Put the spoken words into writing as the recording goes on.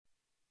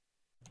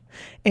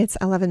It's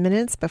 11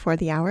 minutes before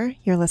the hour.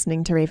 You're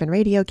listening to Raven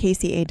Radio,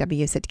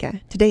 KCAW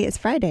Sitka. Today is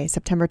Friday,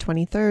 September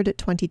 23rd,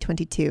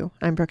 2022.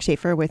 I'm Brooke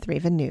Schaefer with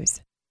Raven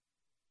News.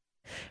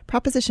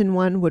 Proposition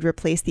 1 would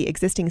replace the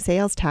existing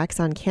sales tax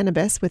on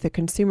cannabis with a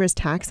consumer's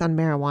tax on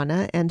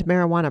marijuana and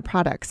marijuana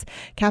products,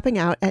 capping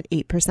out at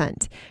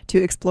 8%.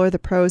 To explore the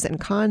pros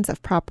and cons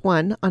of Prop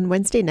 1, on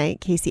Wednesday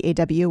night,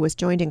 KCAW was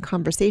joined in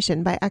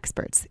conversation by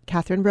experts.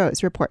 Catherine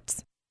Rose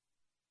reports.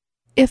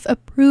 If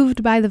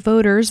approved by the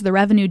voters, the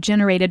revenue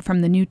generated from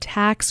the new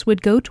tax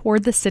would go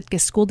toward the Sitka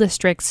School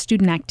District's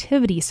Student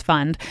Activities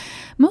Fund.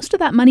 Most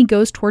of that money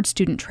goes toward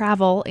student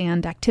travel,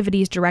 and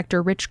Activities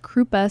Director Rich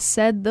Krupa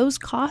said those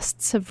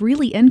costs have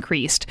really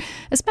increased,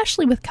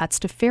 especially with cuts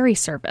to ferry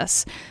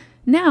service.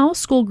 Now,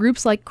 school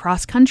groups like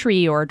cross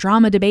country or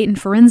drama, debate, and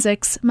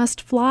forensics must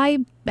fly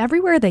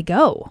everywhere they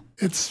go.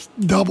 It's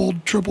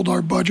doubled, tripled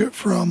our budget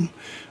from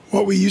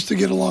what we used to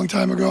get a long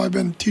time ago. I've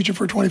been teaching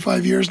for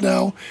 25 years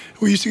now.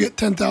 We used to get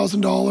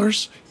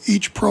 $10,000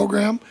 each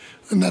program,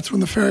 and that's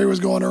when the ferry was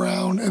going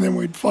around, and then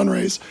we'd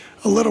fundraise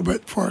a little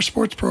bit for our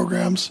sports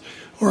programs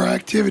or our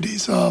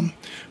activities.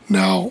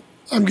 Now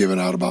I'm giving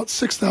out about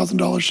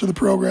 $6,000 to the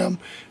program,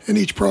 and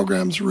each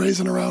program's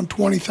raising around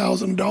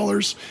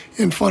 $20,000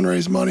 in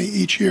fundraise money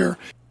each year.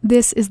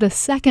 This is the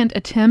second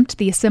attempt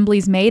the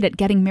Assembly's made at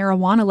getting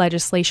marijuana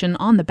legislation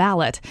on the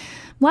ballot.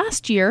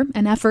 Last year,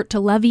 an effort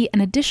to levy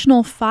an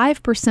additional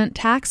 5%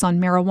 tax on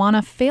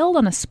marijuana failed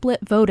on a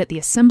split vote at the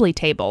Assembly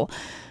table.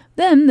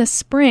 Then, this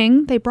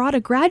spring, they brought a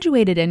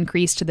graduated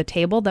increase to the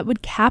table that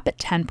would cap at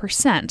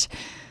 10%.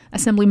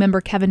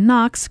 Assemblymember Kevin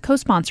Knox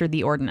co-sponsored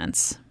the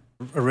ordinance.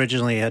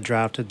 Originally had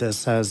drafted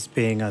this as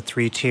being a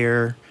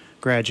 3-tier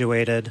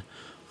graduated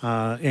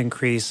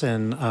increase,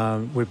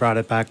 and we brought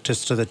it back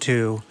just to the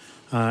 2.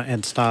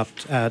 And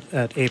stopped at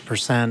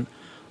 8%,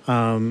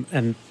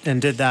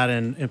 and did that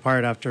in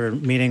part after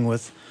meeting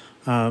with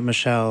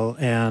Michelle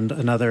and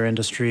another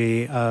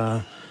industry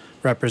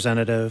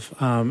representative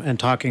and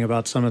talking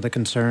about some of the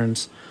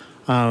concerns.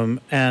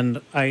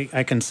 And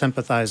I can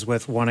sympathize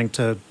with wanting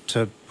to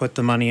put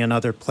the money in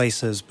other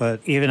places, but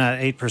even at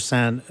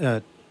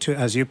 8%,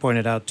 as you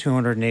pointed out,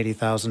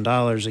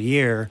 $280,000 a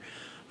year,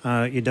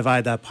 you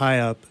divide that pie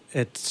up,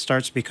 it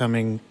starts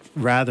becoming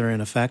rather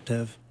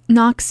ineffective.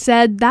 Knox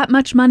said that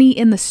much money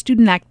in the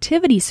Student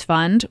Activities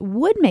Fund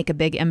would make a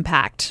big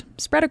impact,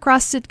 spread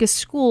across Sitka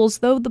schools,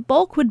 though the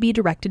bulk would be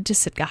directed to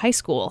Sitka High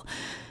School.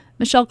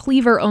 Michelle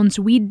Cleaver owns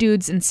Weed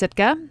Dudes in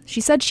Sitka. She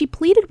said she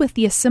pleaded with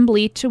the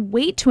Assembly to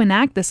wait to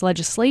enact this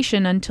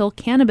legislation until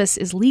cannabis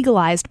is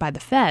legalized by the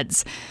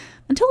feds.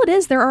 Until it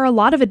is, there are a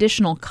lot of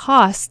additional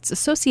costs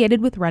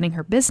associated with running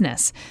her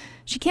business.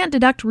 She can't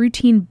deduct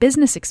routine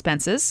business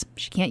expenses,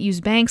 she can't use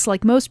banks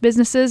like most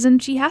businesses,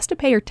 and she has to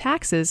pay her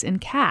taxes in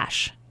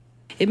cash.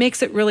 It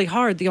makes it really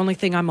hard. The only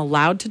thing I'm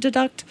allowed to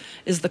deduct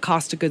is the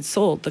cost of goods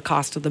sold, the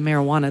cost of the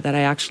marijuana that I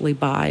actually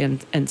buy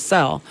and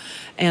sell,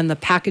 and the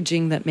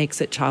packaging that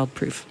makes it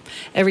childproof.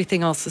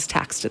 Everything else is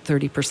taxed at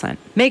 30%.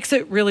 Makes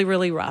it really,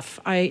 really rough.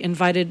 I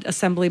invited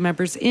Assembly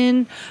members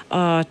in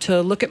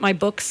to look at my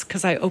books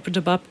because I opened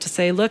them up to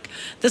say, look,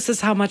 this is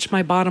how much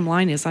my bottom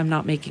line is. I'm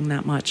not making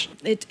that much.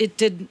 It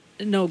did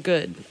no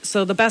good.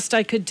 So the best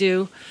I could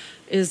do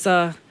is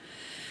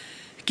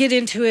get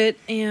into it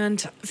and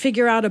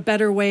figure out a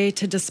better way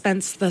to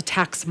dispense the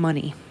tax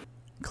money.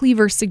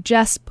 Cleaver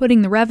suggests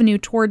putting the revenue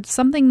towards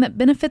something that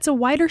benefits a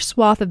wider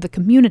swath of the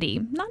community,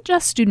 not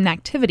just student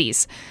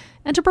activities.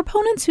 And to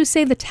proponents who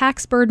say the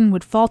tax burden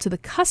would fall to the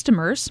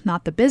customers,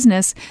 not the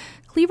business,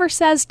 Cleaver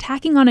says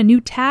tacking on a new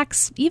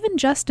tax, even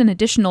just an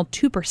additional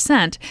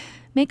 2%,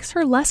 makes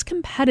her less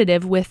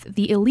competitive with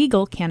the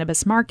illegal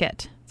cannabis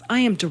market. I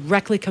am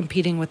directly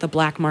competing with the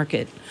black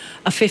market,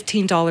 a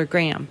 $15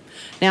 gram.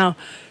 Now,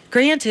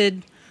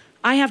 granted,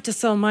 I have to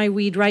sell my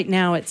weed right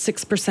now at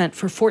 6%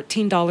 for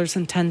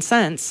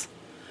 $14.10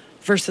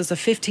 versus a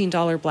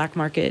 $15 black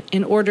market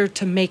in order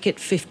to make it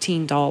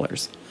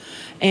 $15.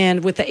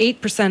 And with the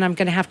 8%, I'm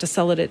going to have to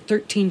sell it at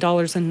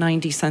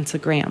 $13.90 a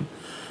gram.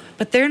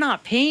 But they're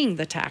not paying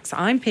the tax.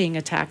 I'm paying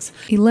a tax.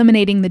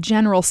 Eliminating the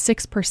general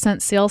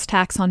 6% sales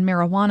tax on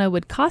marijuana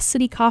would cost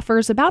city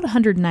coffers about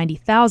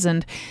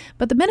 $190,000,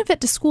 but the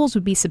benefit to schools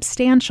would be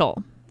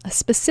substantial. A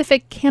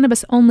specific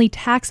cannabis-only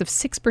tax of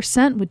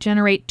 6% would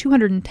generate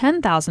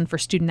 $210,000 for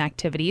student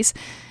activities.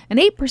 An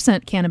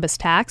 8% cannabis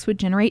tax would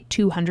generate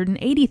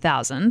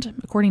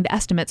 $280,000, according to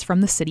estimates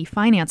from the city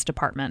finance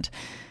department.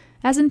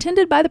 As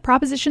intended by the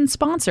proposition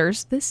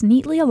sponsors, this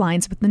neatly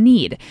aligns with the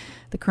need.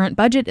 The current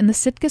budget in the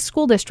Sitka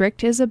School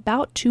District is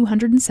about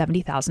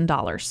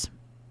 $270,000.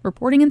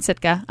 Reporting in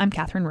Sitka, I'm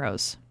Catherine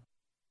Rose.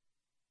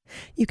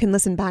 You can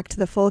listen back to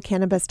the full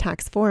Cannabis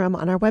Tax Forum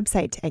on our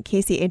website at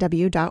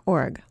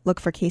kcaw.org.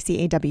 Look for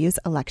KCAW's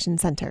Election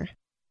Center.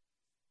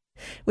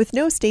 With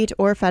no state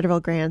or federal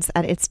grants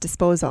at its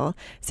disposal,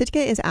 Sitka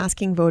is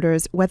asking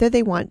voters whether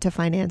they want to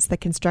finance the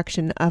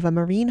construction of a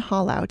marine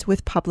haulout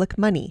with public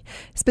money,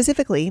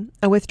 specifically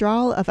a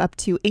withdrawal of up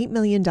to $8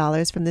 million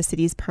from the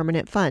city's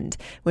permanent fund,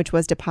 which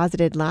was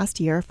deposited last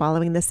year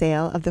following the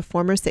sale of the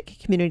former Sitka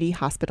Community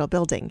Hospital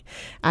building.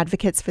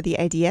 Advocates for the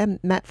idea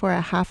met for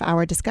a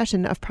half-hour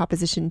discussion of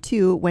Proposition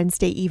 2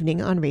 Wednesday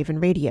evening on Raven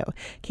Radio.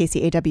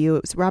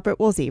 KCAW's Robert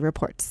Woolsey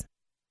reports.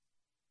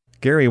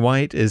 Gary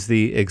White is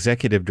the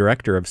executive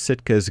director of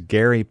Sitka's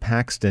Gary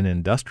Paxton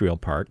Industrial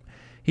Park.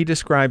 He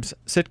describes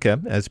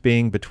Sitka as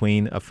being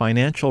between a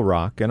financial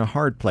rock and a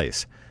hard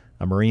place.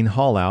 A marine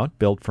haulout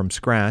built from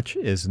scratch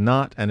is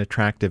not an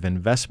attractive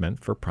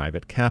investment for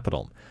private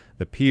capital.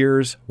 The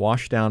piers,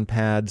 washdown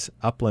pads,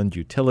 upland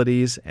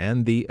utilities,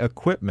 and the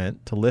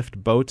equipment to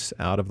lift boats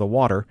out of the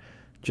water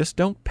just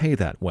don't pay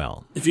that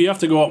well. If you have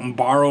to go out and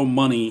borrow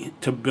money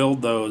to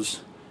build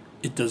those,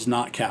 it does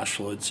not cash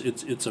flow.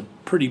 It's a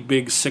pretty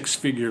big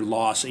six-figure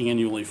loss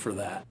annually for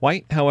that.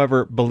 White,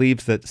 however,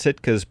 believes that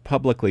Sitka's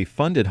publicly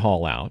funded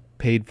haulout,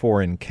 paid for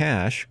in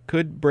cash,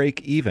 could break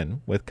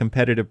even with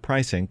competitive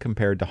pricing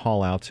compared to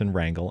haulouts in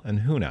Wrangell and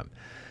Hoonah.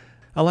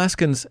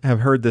 Alaskans have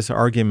heard this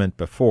argument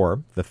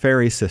before. The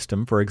ferry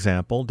system, for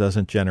example,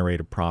 doesn't generate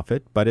a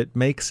profit, but it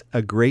makes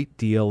a great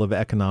deal of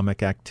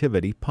economic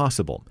activity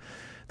possible.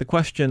 The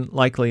question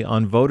likely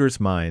on voters'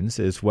 minds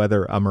is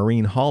whether a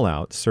marine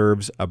haulout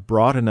serves a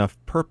broad enough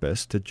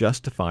purpose to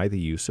justify the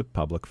use of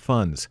public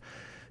funds.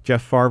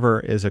 Jeff Farver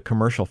is a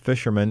commercial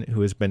fisherman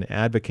who has been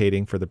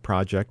advocating for the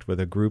project with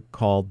a group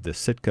called the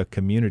Sitka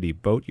Community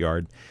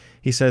Boatyard.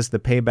 He says the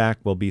payback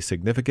will be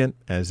significant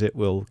as it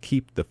will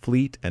keep the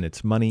fleet and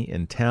its money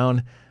in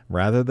town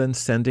rather than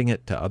sending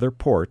it to other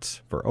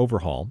ports for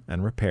overhaul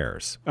and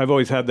repairs. I've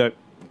always had that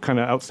kind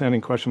of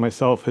outstanding question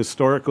myself.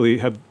 Historically,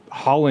 have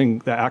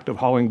the act of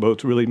hauling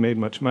boats really made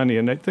much money?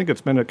 And I think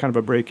it's been a kind of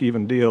a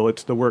break-even deal.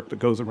 It's the work that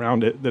goes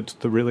around it that's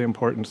the really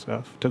important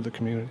stuff to the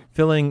community.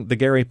 Filling the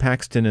Gary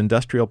Paxton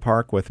Industrial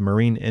Park with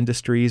marine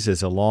industries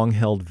is a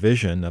long-held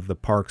vision of the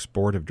park's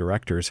board of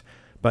directors,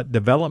 but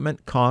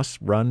development costs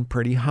run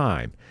pretty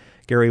high.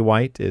 Gary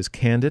White is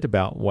candid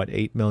about what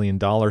 $8 million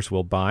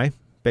will buy.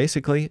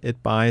 Basically,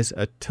 it buys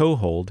a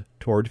toehold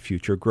toward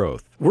future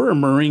growth. We're a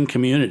marine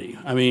community.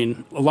 I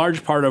mean, a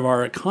large part of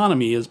our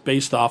economy is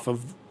based off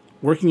of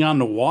working on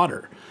the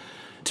water.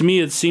 To me,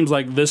 it seems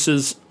like this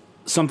is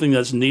something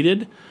that's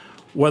needed.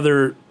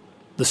 Whether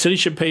the city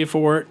should pay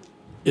for it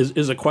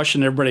is a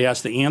question everybody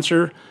has to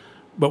answer.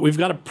 But we've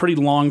got a pretty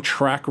long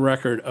track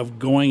record of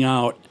going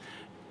out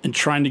and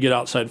trying to get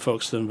outside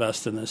folks to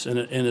invest in this. And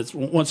it's,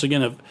 once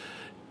again,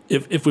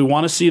 if we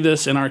want to see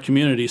this in our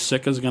community,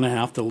 Sitka's going to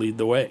have to lead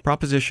the way.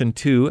 Proposition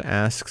 2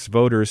 asks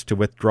voters to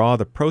withdraw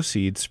the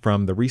proceeds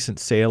from the recent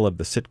sale of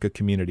the Sitka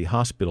Community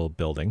Hospital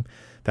building.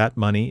 That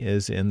money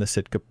is in the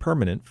Sitka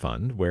Permanent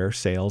Fund, where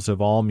sales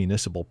of all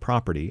municipal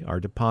property are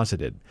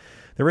deposited.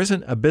 There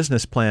isn't a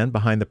business plan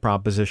behind the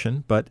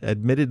proposition, but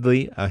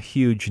admittedly a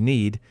huge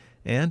need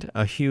and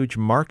a huge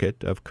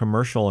market of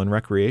commercial and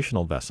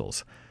recreational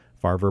vessels.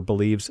 Farver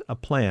believes a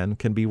plan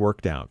can be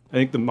worked out. I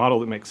think the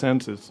model that makes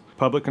sense is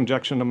public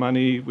injection of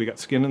money. We got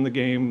skin in the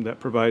game that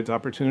provides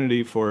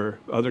opportunity for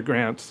other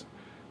grants.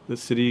 The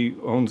city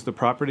owns the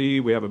property.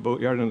 We have a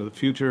boatyard into the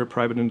future.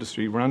 Private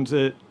industry runs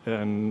it,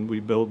 and we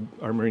build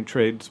our marine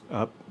trades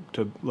up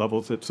to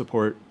levels that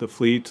support the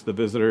fleet, the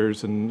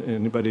visitors, and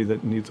anybody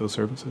that needs those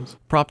services.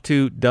 Prop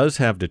 2 does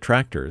have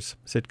detractors.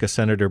 Sitka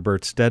Senator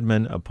Bert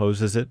Stedman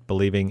opposes it,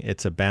 believing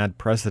it's a bad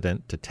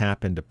precedent to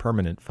tap into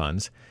permanent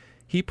funds.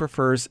 He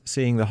prefers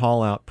seeing the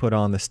haulout put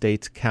on the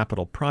state's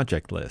capital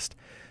project list.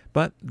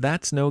 But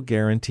that's no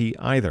guarantee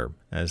either,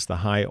 as the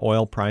high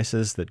oil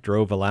prices that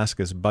drove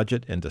Alaska's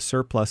budget into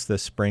surplus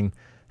this spring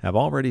have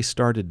already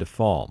started to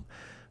fall.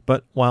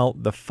 But while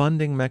the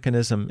funding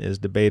mechanism is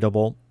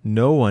debatable,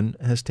 no one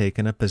has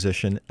taken a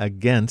position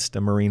against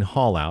a marine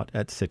haulout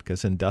at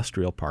Sitka's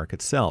industrial park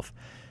itself.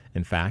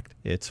 In fact,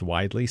 it's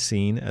widely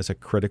seen as a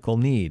critical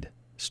need,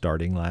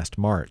 starting last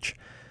March.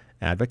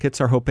 Advocates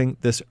are hoping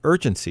this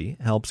urgency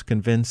helps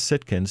convince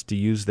Sitkans to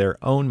use their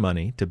own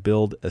money to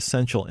build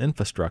essential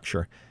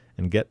infrastructure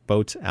and get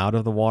boats out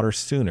of the water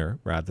sooner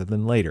rather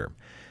than later.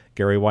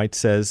 Gary White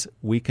says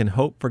we can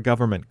hope for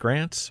government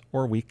grants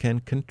or we can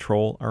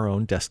control our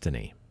own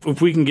destiny.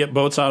 If we can get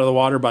boats out of the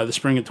water by the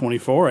spring of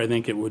 24, I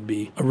think it would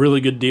be a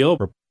really good deal.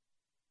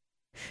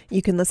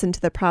 You can listen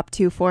to the Prop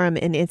 2 forum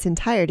in its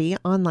entirety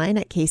online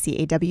at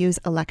KCAW's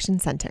Election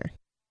Center.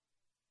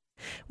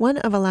 One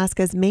of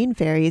Alaska's main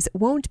ferries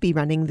won't be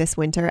running this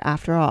winter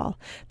after all.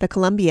 The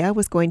Columbia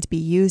was going to be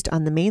used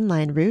on the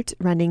mainline route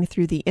running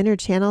through the inner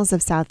channels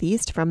of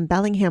Southeast from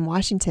Bellingham,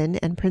 Washington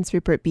and Prince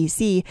Rupert,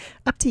 BC,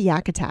 up to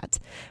Yakutat.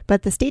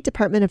 But the State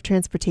Department of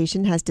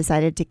Transportation has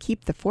decided to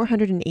keep the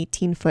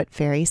 418-foot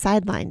ferry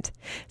sidelined.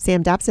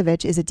 Sam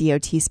Dapsevich is a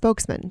DOT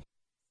spokesman.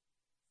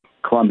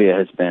 Columbia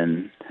has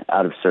been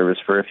out of service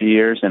for a few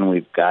years, and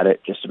we've got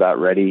it just about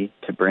ready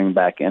to bring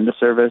back into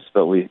service.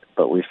 But we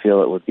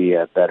feel it would be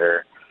a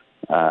better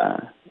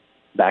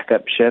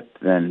backup ship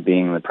than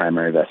being the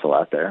primary vessel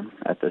out there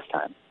at this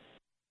time.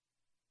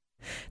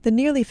 The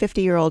nearly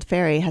 50-year-old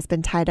ferry has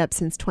been tied up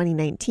since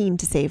 2019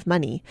 to save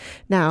money.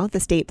 Now, the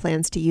state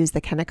plans to use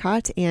the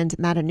Kennecott and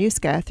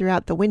Matanuska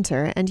throughout the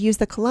winter and use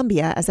the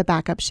Columbia as a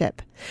backup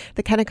ship.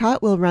 The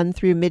Kennecott will run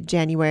through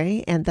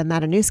mid-January and the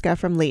Matanuska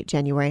from late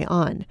January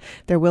on.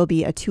 There will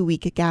be a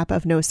 2-week gap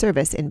of no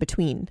service in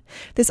between.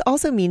 This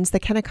also means the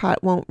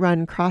Kennecott won't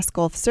run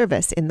cross-Gulf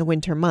service in the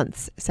winter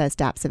months, says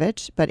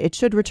Dapcevich, but it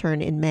should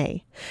return in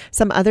May.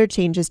 Some other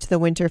changes to the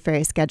winter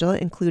ferry schedule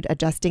include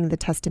adjusting the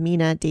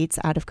Tustumena dates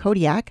out of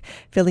Kodiak,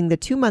 filling the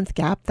 2-month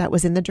gap that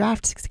was in the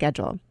draft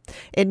schedule.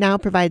 It now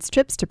provides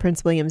trips to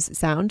Prince William's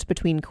Sound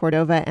between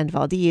Cordova and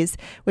Valdez,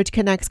 which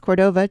connects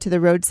Cordova to the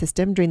road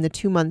system during the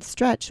 2-month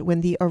stretch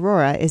when the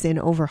Aurora is in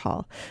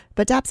overhaul.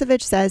 But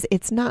Dapcevich says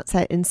it's not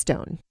set in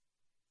stone.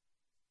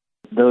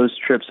 Those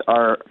trips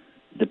are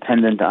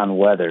dependent on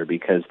weather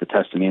because the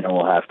Tustumena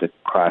will have to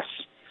cross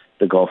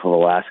the Gulf of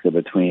Alaska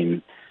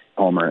between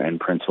Homer and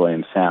Prince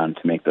William Sound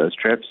to make those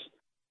trips.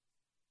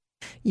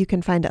 You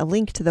can find a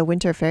link to the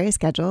winter ferry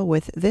schedule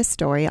with this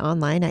story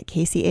online at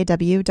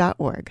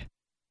kcaw.org.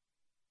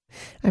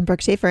 I'm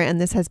Brooke Schaefer,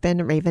 and this has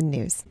been Raven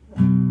News.